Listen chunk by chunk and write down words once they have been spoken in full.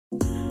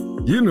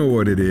You know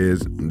what it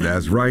is.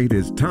 That's right.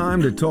 It's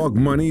time to talk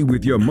money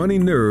with your money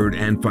nerd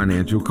and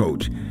financial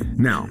coach.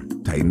 Now,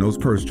 tighten those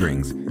purse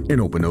strings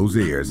and open those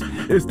ears.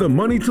 It's the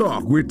Money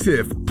Talk with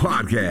Tiff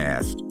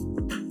podcast.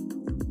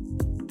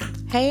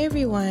 Hey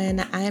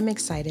everyone, I'm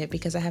excited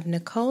because I have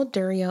Nicole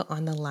Durio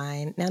on the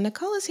line. Now,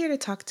 Nicole is here to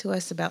talk to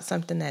us about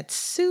something that's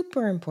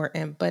super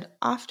important but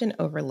often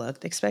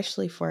overlooked,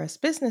 especially for us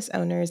business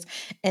owners,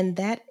 and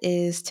that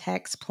is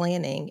tax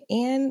planning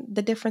and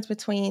the difference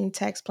between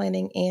tax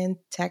planning and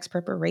tax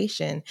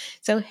preparation.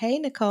 So, hey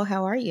Nicole,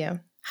 how are you?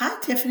 Hi,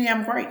 Tiffany.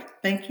 I'm great.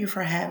 Thank you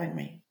for having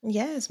me.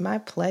 Yes, my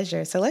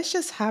pleasure. So let's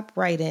just hop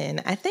right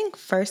in. I think,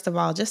 first of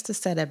all, just to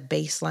set a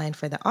baseline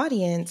for the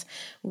audience,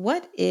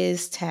 what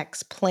is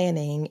tax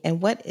planning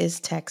and what is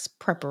tax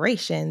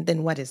preparation?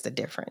 Then what is the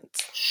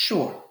difference?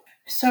 Sure.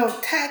 So,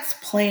 tax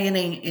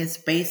planning is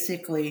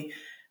basically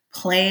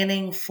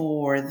planning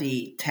for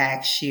the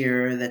tax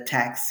year, the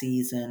tax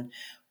season,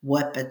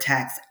 what the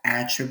tax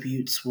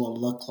attributes will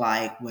look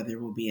like, whether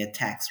it will be a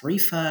tax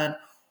refund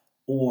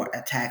or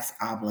a tax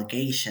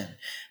obligation.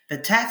 The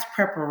tax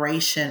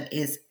preparation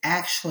is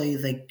actually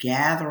the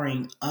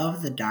gathering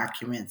of the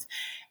documents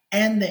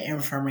and the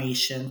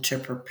information to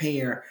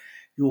prepare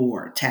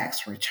your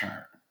tax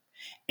return.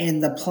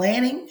 And the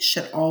planning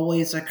should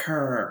always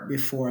occur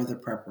before the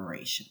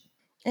preparation.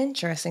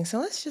 Interesting. So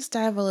let's just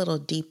dive a little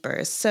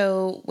deeper.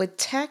 So, with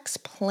tax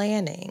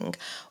planning,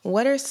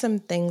 what are some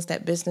things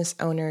that business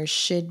owners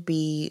should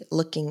be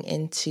looking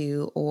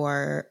into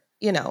or,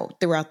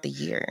 throughout the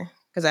year?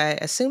 Because I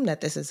assume that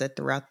this is a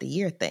throughout the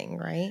year thing,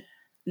 right?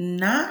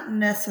 Not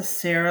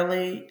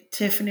necessarily,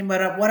 Tiffany,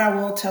 but what I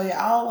will tell you,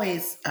 I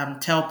always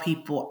tell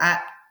people,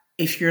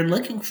 if you're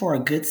looking for a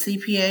good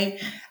CPA,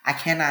 I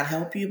cannot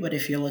help you, but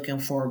if you're looking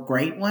for a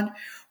great one,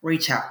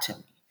 reach out to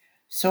me.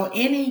 So,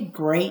 any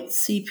great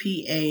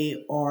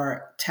CPA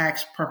or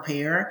tax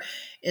preparer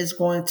is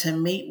going to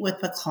meet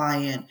with the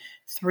client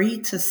 3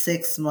 to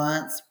 6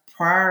 months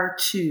prior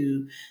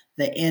to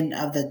the end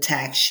of the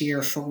tax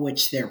year for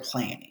which they're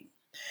planning.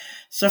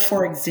 So,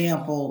 for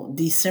example,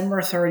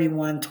 December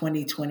 31,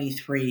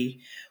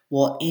 2023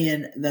 will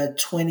end the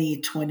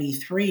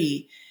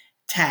 2023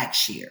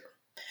 tax year.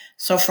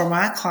 So, for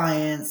my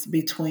clients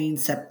between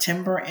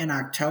September and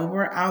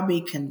October, I'll be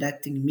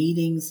conducting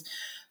meetings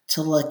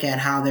to look at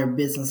how their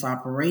business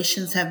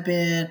operations have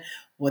been,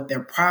 what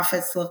their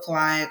profits look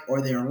like,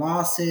 or their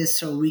losses,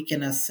 so we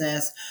can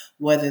assess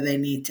whether they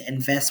need to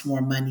invest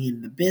more money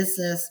in the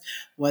business,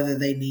 whether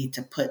they need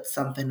to put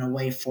something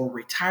away for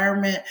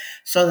retirement,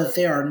 so that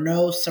there are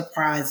no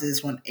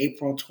surprises when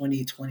April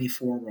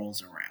 2024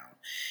 rolls around.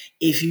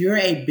 If you're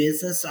a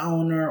business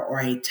owner or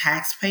a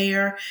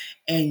taxpayer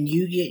and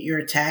you get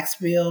your tax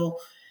bill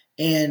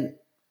in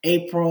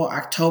April,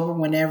 October,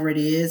 whenever it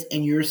is,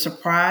 and you're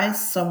surprised,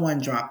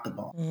 someone dropped the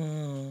ball.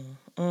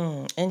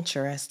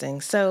 Interesting.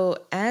 So,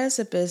 as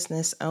a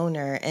business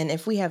owner, and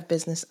if we have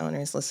business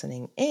owners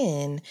listening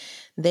in,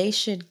 they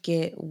should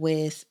get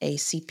with a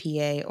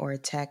CPA or a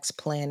tax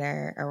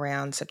planner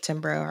around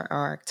September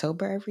or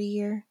October every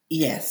year.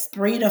 Yes,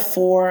 3 to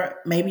 4,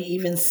 maybe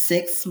even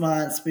 6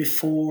 months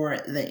before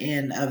the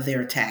end of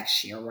their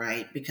tax year,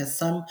 right? Because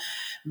some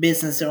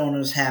business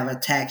owners have a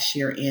tax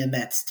year end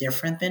that's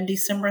different than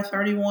December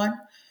 31.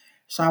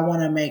 So I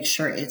want to make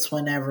sure it's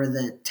whenever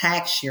the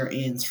tax year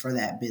ends for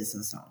that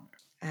business owner.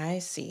 I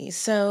see.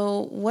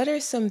 So, what are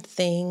some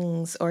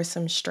things or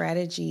some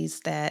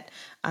strategies that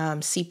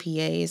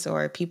CPAs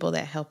or people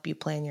that help you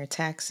plan your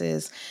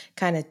taxes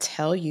kind of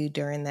tell you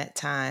during that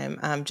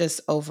time? Just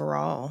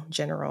overall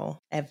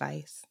general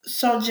advice.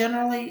 So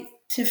generally,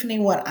 Tiffany,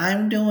 what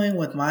I'm doing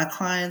with my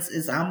clients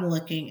is I'm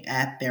looking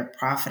at their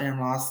profit and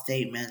loss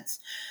statements.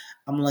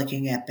 I'm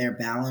looking at their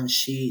balance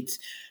sheets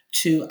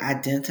to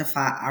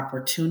identify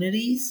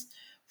opportunities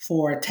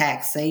for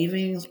tax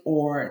savings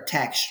or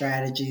tax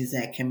strategies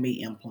that can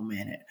be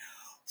implemented.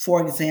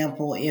 For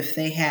example, if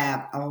they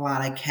have a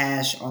lot of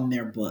cash on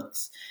their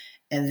books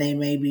and they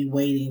may be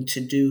waiting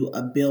to do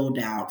a build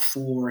out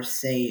for,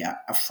 say,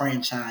 a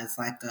franchise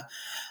like a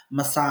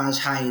Massage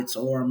Heights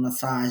or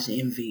Massage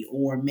Envy,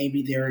 or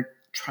maybe they're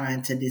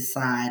trying to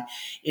decide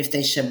if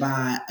they should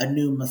buy a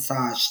new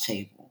massage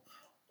table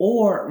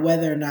or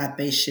whether or not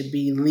they should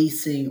be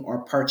leasing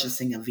or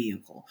purchasing a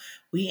vehicle.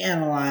 We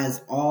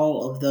analyze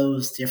all of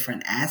those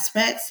different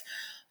aspects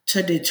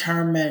to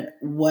determine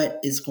what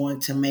is going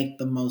to make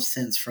the most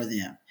sense for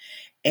them.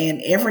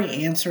 And every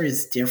answer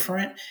is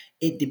different.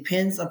 It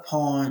depends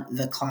upon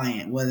the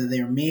client, whether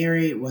they're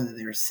married, whether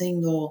they're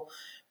single,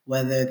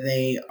 whether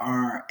they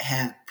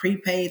have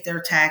prepaid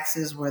their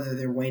taxes, whether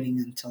they're waiting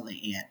until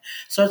the end.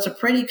 So it's a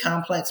pretty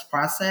complex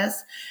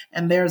process.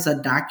 And there's a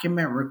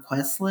document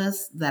request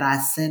list that I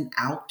send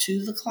out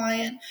to the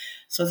client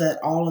so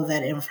that all of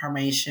that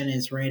information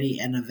is ready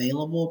and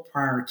available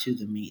prior to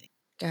the meeting.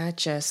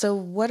 Gotcha. So,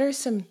 what are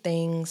some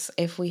things,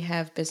 if we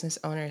have business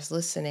owners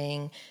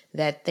listening,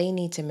 that they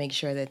need to make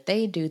sure that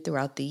they do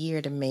throughout the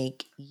year to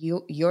make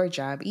your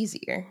job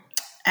easier?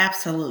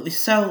 Absolutely.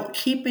 So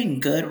keeping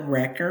good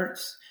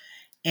records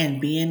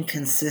And being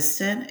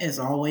consistent is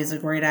always a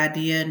great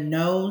idea.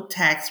 No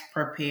tax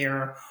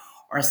preparer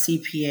or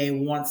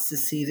CPA wants to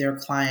see their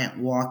client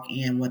walk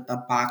in with a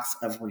box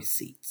of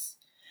receipts.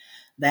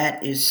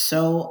 That is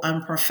so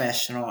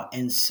unprofessional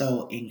and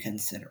so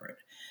inconsiderate.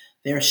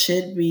 There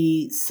should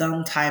be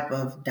some type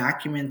of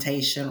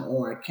documentation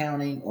or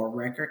accounting or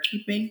record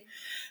keeping.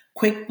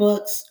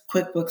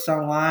 QuickBooks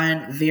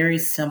Online, very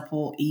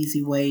simple,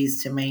 easy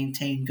ways to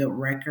maintain good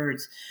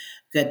records,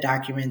 good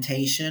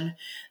documentation.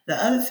 The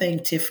other thing,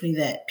 Tiffany,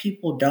 that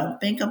people don't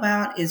think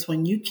about is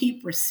when you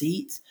keep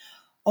receipts,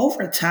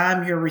 over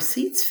time your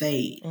receipts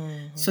fade.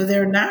 So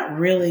they're not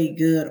really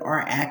good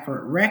or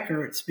accurate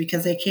records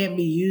because they can't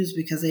be used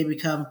because they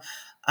become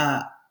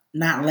uh,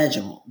 not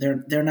legible.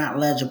 They're not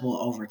legible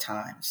over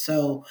time.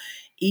 So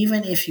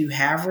even if you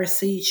have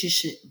receipts, you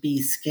should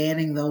be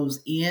scanning those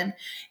in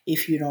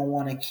if you don't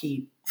want to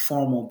keep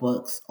formal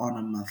books on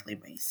a monthly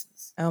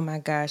basis. Oh my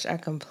gosh, I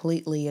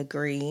completely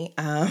agree.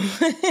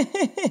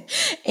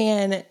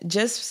 And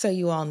just so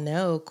you all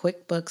know,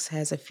 QuickBooks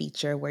has a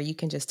feature where you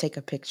can just take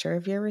a picture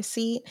of your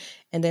receipt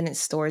and then it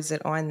stores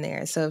it on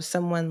there. So if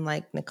someone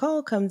like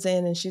Nicole comes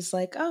in and she's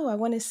like, "Oh, I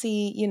want to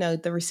see,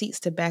 the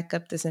receipts to back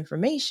up this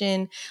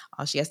information,"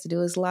 all she has to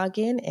do is log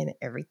in and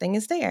everything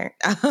is there.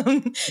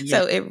 Yeah.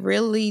 So it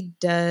really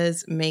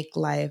does make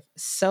life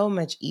so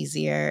much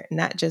easier,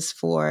 not just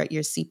for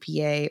your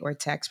CPA or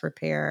tax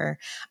preparer,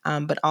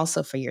 but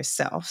also for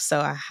yourself. So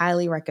I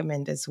highly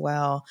recommend as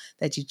well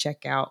that you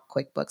check out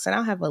QuickBooks. And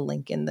I'll have a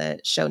link in the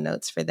show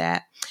notes for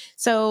that.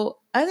 So,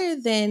 other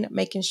than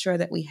making sure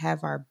that we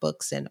have our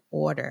books in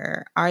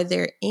order, are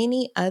there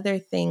any other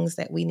things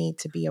that we need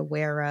to be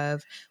aware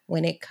of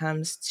when it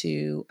comes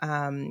to,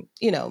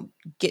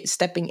 get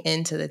stepping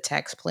into the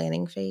tax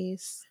planning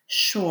phase?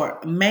 Sure.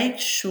 Make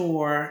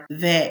sure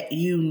that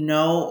you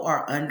know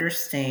or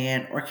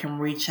understand or can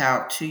reach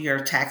out to your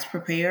tax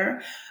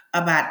preparer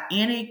about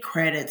any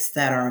credits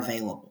that are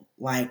available.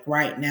 Like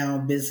right now,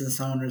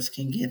 business owners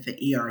can get the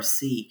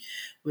ERC,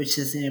 which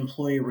is an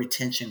employee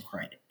retention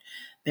credit.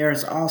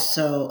 There's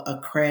also a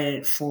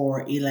credit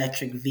for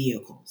electric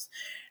vehicles.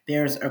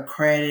 There's a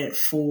credit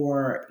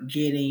for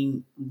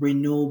getting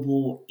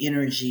renewable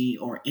energy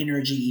or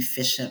energy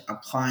efficient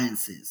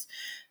appliances.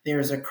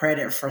 There's a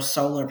credit for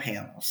solar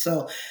panels.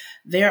 So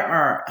there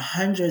are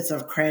hundreds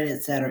of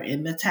credits that are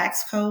in the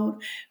tax code.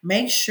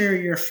 Make sure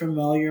you're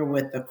familiar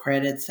with the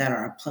credits that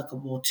are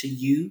applicable to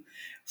you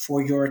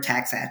for your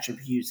tax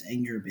attributes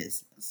and your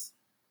business.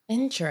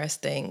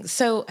 Interesting.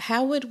 So,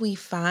 how would we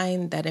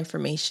find that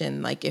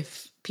information? Like,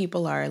 if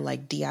people are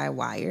like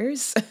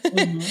DIYers,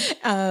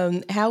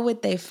 Mhm. how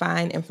would they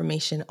find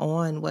information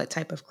on what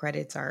type of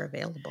credits are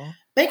available?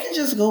 They can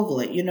just Google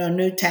it,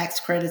 new tax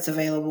credits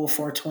available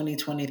for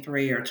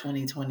 2023 or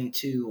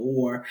 2022,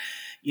 or,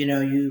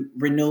 you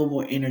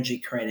renewable energy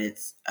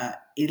credits,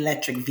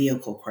 electric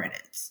vehicle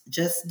credits,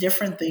 just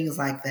different things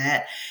like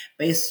that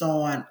based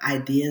on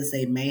ideas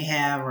they may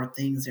have or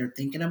things they're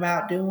thinking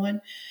about doing.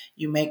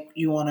 You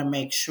want to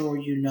make sure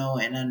you know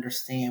and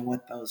understand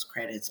what those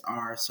credits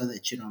are so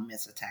that you don't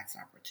miss a tax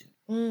opportunity.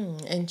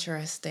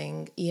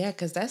 Interesting. Yeah,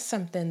 because that's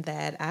something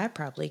that I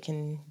probably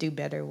can do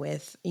better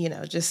with,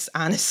 just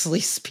honestly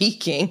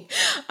speaking,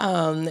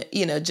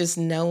 just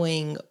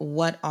knowing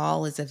what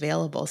all is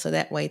available. So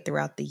that way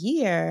throughout the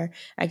year,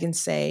 I can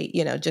say,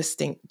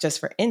 just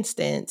for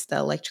instance, the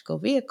electrical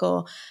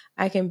vehicle,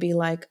 I can be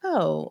like,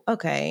 oh,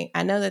 okay,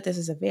 I know that this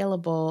is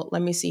available.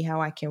 Let me see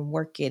how I can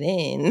work it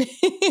in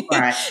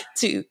Right.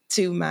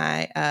 to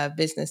my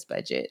business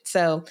budget.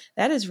 So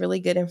that is really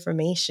good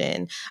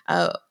information.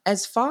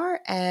 As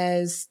far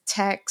as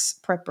tax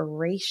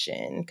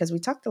preparation, because we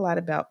talked a lot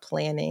about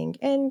planning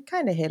and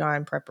kind of hit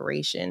on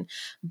preparation,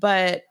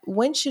 but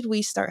when should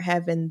we start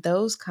having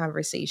those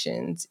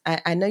conversations?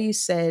 I know you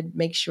said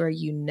make sure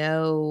you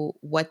know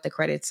what the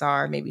credits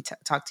are, maybe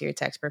talk to your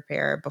tax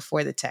preparer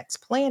before the tax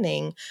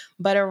planning,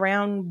 but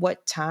around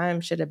what time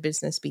should a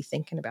business be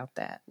thinking about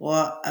that?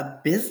 Well,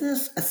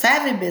 a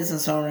savvy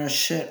business owner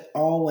should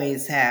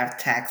always have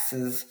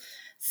taxes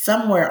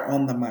somewhere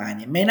on the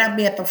mind. It may not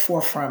be at the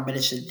forefront, but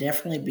it should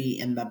definitely be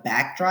in the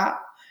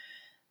backdrop.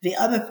 The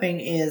other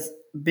thing is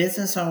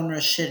business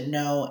owners should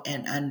know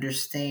and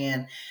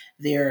understand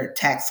their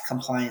tax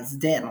compliance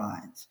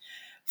deadlines.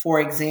 For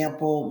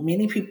example,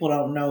 many people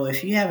don't know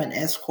if you have an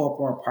S corp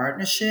or a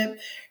partnership,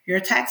 your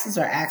taxes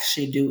are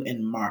actually due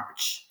in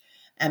March.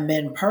 And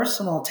then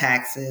personal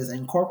taxes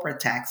and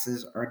corporate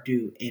taxes are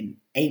due in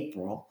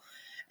April.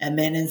 And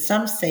then in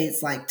some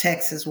states like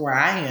Texas, where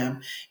I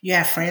am, you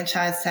have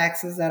franchise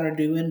taxes that are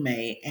due in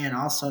May and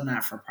also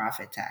not for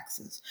profit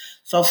taxes.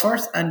 So,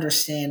 first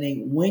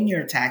understanding when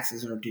your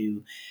taxes are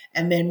due,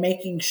 and then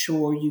making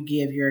sure you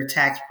give your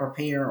tax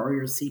preparer or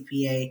your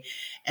CPA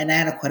an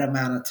adequate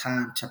amount of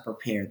time to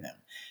prepare them.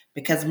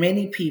 Because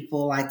many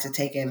people like to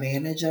take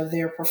advantage of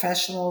their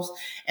professionals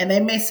and they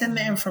may send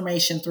the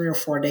information 3 or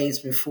 4 days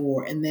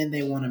before and then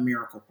they want a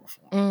miracle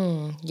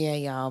performed. Yeah,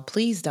 y'all,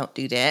 please don't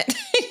do that.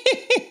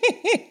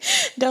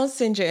 Don't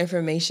send your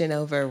information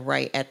over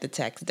right at the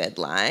tax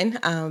deadline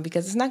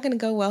because it's not going to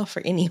go well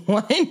for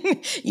anyone.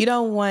 You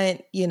don't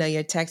want,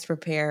 your tax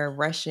preparer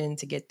rushing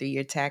to get through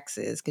your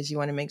taxes because you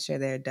want to make sure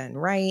they're done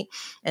right.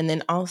 And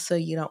then also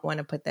you don't want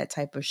to put that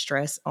type of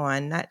stress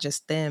on not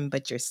just them,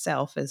 but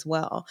yourself as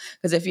well.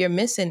 Because if you're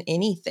missing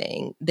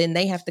anything, then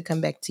they have to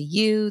come back to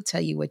you,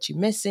 tell you what you're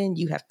missing.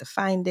 You have to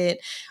find it,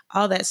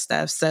 all that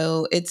stuff.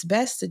 So it's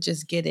best to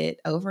just get it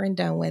over and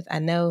done with. I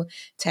know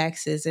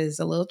taxes is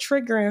a little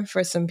triggering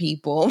for some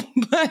people,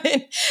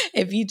 but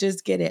if you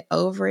just get it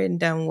over and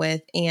done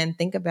with and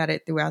think about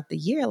it throughout the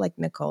year, like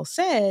Nicole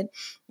said,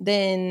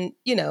 then,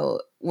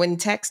 when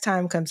tax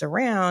time comes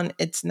around,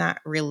 it's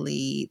not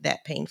really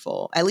that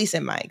painful, at least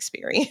in my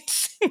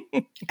experience.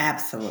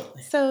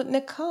 Absolutely. So,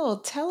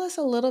 Nicole, tell us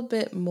a little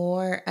bit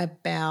more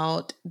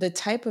about the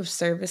type of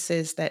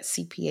services that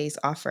CPAs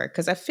offer,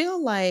 because I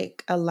feel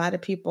like a lot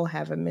of people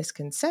have a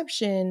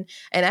misconception.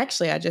 And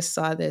actually, I just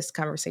saw this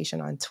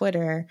conversation on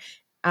Twitter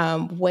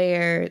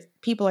where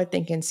people are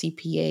thinking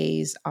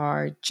CPAs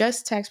are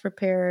just tax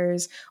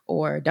preparers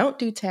or don't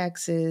do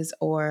taxes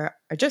or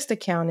are just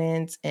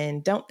accountants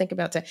and don't think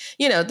about tax.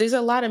 There's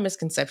a lot of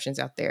misconceptions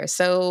out there.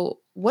 So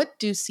what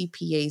do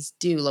CPAs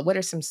do? Like, what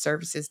are some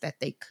services that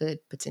they could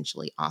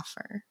potentially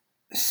offer?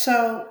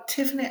 So,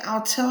 Tiffany,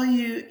 I'll tell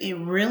you, it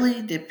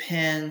really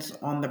depends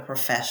on the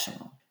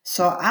professional.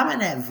 So, I'm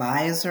an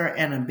advisor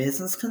and a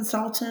business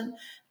consultant.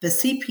 The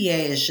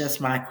CPA is just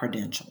my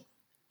credential.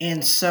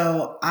 And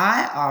so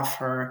I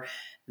offer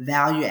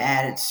value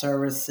added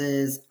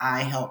services.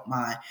 I help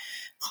my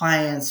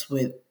clients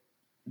with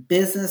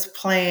business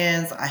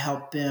plans. I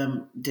help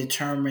them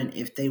determine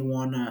if they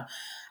want to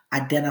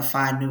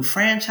identify new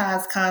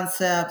franchise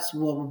concepts,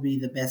 what would be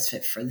the best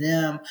fit for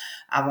them.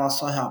 I've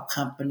also helped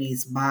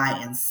companies buy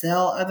and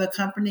sell other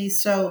companies.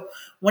 So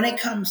when it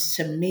comes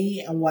to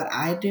me and what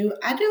I do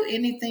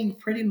anything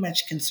pretty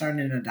much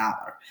concerning a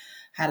dollar.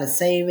 How to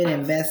save it,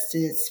 invest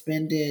it,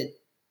 spend it,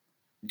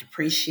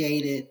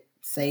 depreciate it,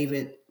 save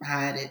it,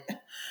 hide it.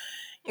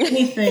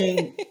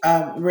 Anything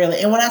really.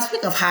 And when I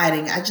speak of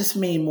hiding, I just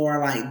mean more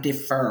like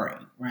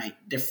deferring, right?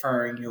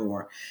 Deferring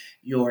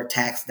your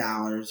tax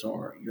dollars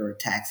or your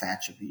tax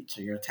attributes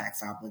or your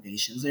tax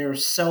obligations. There are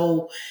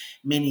so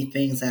many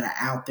things that are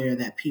out there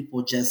that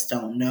people just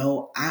don't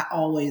know. I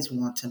always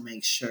want to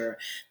make sure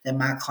that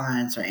my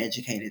clients are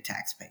educated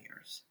taxpayers.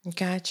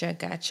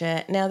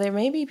 Gotcha. Now, there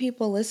may be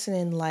people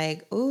listening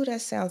like, ooh, that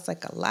sounds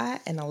like a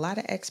lot and a lot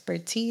of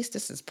expertise.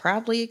 This is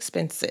probably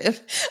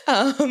expensive.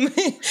 Um,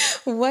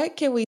 what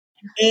can we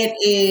It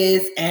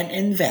is an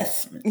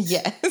investment.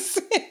 Yes.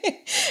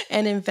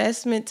 An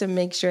investment to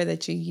make sure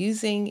that you're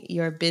using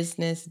your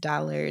business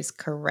dollars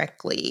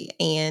correctly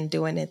and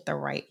doing it the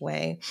right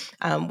way,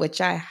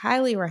 which I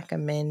highly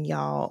recommend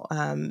y'all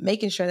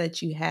making sure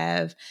that you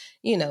have,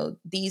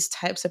 these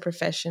types of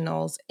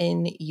professionals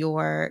in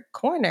your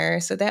corner.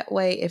 So that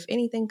way, if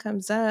anything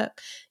comes up,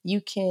 you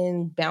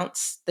can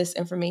bounce this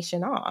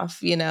information off.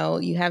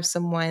 You have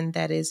someone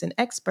that is an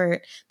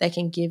expert that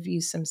can give you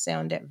some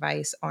sound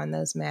advice on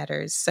those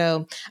matters.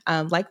 So,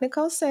 like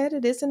Nicole said,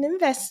 it is an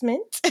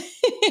investment,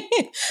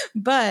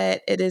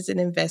 but it is an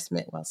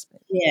investment well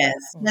spent. Yes.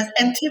 Yes.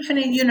 And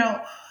Tiffany,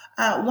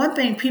 one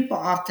thing people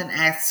often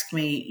ask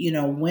me,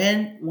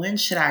 when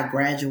should I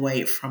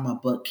graduate from a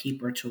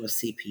bookkeeper to a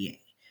CPA?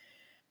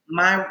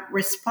 My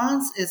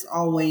response is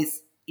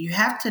always you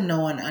have to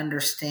know and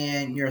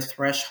understand your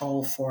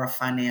threshold for a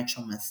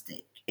financial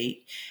mistake.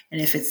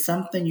 And if it's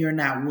something you're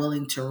not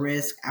willing to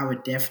risk, I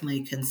would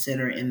definitely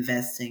consider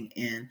investing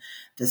in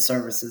the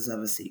services of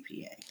a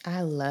CPA.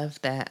 I love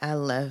that.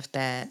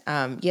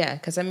 Yeah,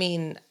 because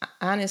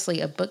honestly,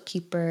 a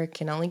bookkeeper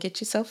can only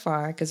get you so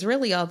far because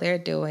really all they're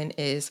doing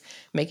is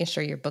making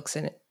sure your books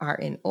are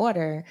in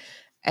order.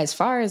 As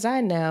far as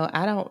I know,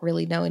 I don't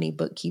really know any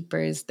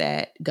bookkeepers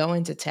that go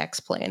into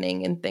tax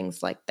planning and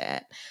things like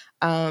that.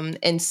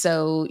 And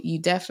so you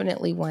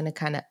definitely want to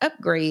kind of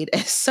upgrade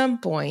at some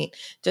point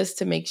just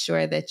to make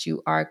sure that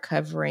you are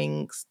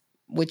covering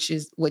which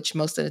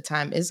most of the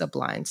time is a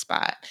blind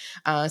spot.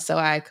 So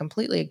I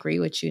completely agree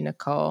with you,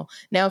 Nicole.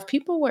 Now, if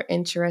people were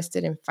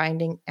interested in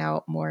finding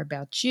out more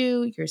about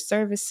you, your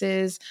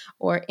services,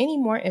 or any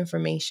more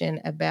information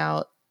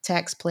about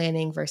tax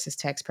planning versus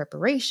tax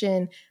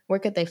preparation, where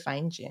could they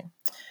find you?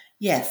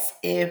 Yes,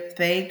 if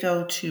they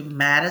go to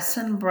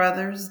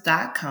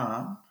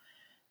madisonbrothers.com,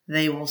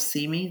 they will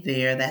see me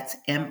there. That's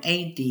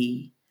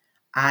MADISON,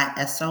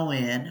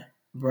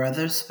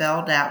 brothers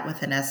spelled out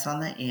with an S on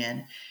the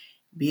end,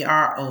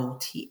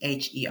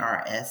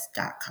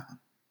 BROTHERS.com.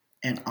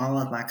 And all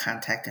of my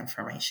contact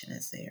information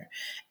is there.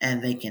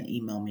 And they can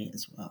email me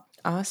as well.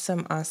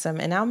 Awesome.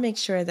 And I'll make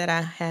sure that I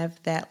have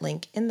that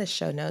link in the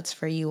show notes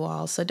for you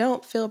all. So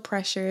don't feel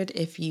pressured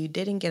if you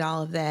didn't get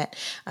all of that.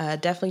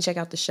 Definitely check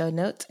out the show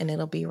notes and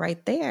it'll be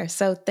right there.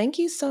 So thank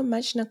you so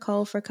much,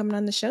 Nicole, for coming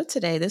on the show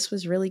today. This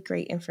was really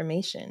great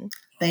information.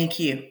 Thank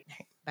you.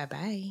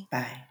 Bye-bye.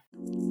 Bye.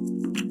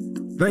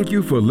 Thank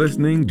you for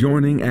listening,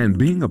 joining, and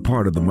being a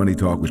part of the Money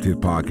Talk with Tiff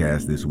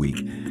podcast this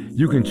week.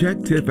 You can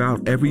check Tiff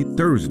out every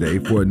Thursday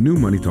for a new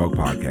Money Talk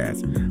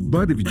podcast.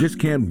 But if you just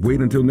can't wait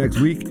until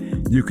next week,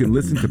 you can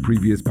listen to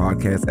previous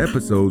podcast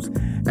episodes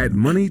at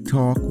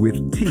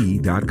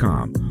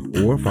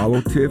moneytalkwitht.com or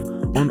follow Tiff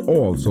on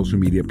all social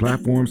media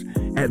platforms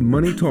at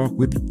Money Talk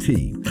with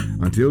T.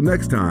 Until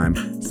next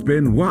time,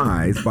 spend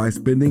wise by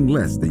spending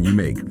less than you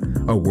make.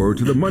 A word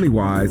to the money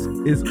wise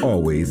is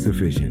always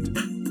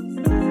sufficient.